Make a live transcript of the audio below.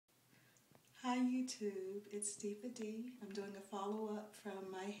Hi YouTube, it's Diva D. I'm doing a follow-up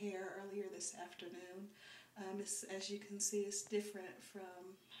from my hair earlier this afternoon. As you can see, it's different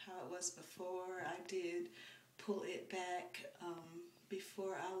from how it was before. I did pull it back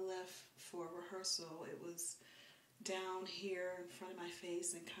before I left for rehearsal. It was down here in front of my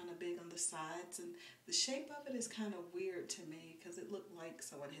face and kind of big on the sides, and the shape of it is kind of weird to me because it looked like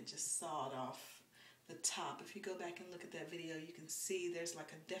someone had just sawed off the top. If you go back and look at that video, you can see there's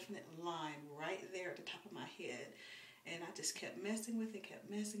like a definite line right there at the top of my head, and I just kept messing with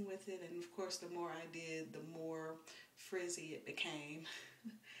it, and of course the more I did, the more frizzy it became.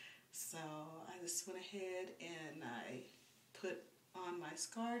 So I just went ahead and I put on my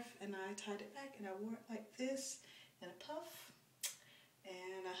scarf and I tied it back and I wore it like this in a puff.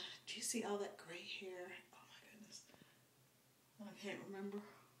 And do you see all that gray hair? Oh my goodness, I can't remember.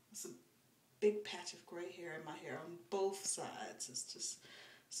 It's a big patch of gray hair in my hair on both sides. It's just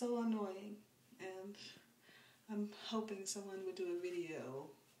so annoying, and I'm hoping someone would do a video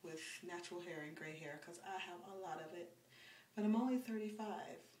with natural hair and gray hair because I have a lot of it, but I'm only 35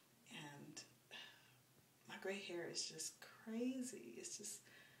 and my gray hair is just crazy. It's just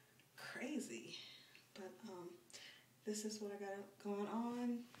crazy. But this is what I got going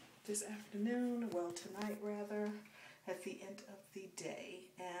on this afternoon, well tonight rather, at the end of the day.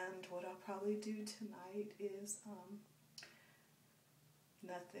 And what I'll probably do tonight is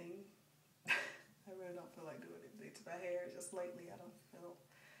nothing. I really don't feel like doing anything to my hair. Just lately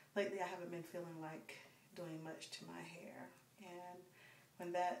I haven't been feeling like doing much to my hair. And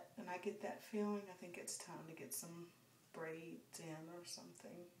when I get that feeling, I think it's time to get some braids in or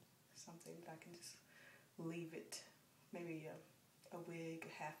something that I can just leave it, maybe a wig,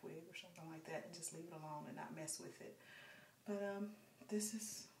 a half wig or something like that, and just leave it alone and not mess with it. But this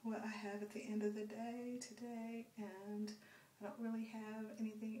is what I have at the end of the day today, and I don't really have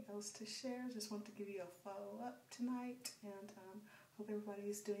anything else to share. Just want to give you a follow-up tonight, and hope everybody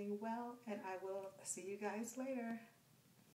is doing well, and I will see you guys later.